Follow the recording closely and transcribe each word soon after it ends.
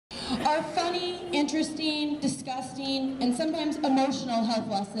Our funny, interesting, disgusting, and sometimes emotional health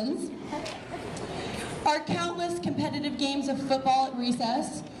lessons. Our countless competitive games of football at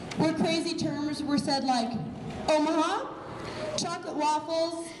recess, where crazy terms were said like Omaha, chocolate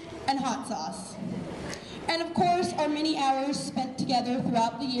waffles, and hot sauce. And of course, our many hours spent together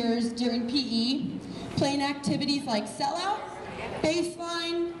throughout the years during PE, playing activities like sellout,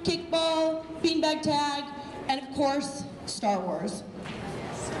 baseline, kickball, beanbag tag, and of course, Star Wars.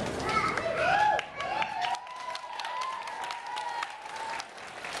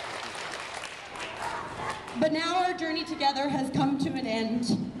 But now our journey together has come to an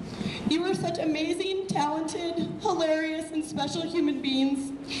end. You are such amazing, talented, hilarious, and special human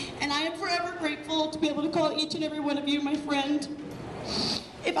beings, and I am forever grateful to be able to call each and every one of you my friend.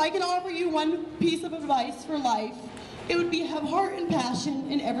 If I can offer you one piece of advice for life, it would be have heart and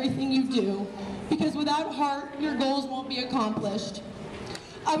passion in everything you do, because without heart, your goals won't be accomplished.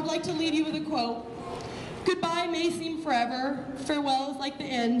 I would like to leave you with a quote. Goodbye may seem forever, farewell is like the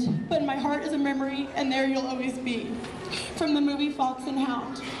end, but in my heart is a memory, and there you'll always be. From the movie Fox and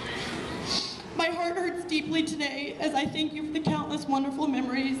Hound. My heart hurts deeply today as I thank you for the countless wonderful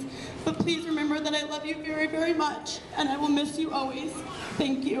memories, but please remember that I love you very, very much, and I will miss you always.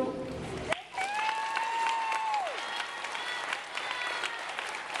 Thank you.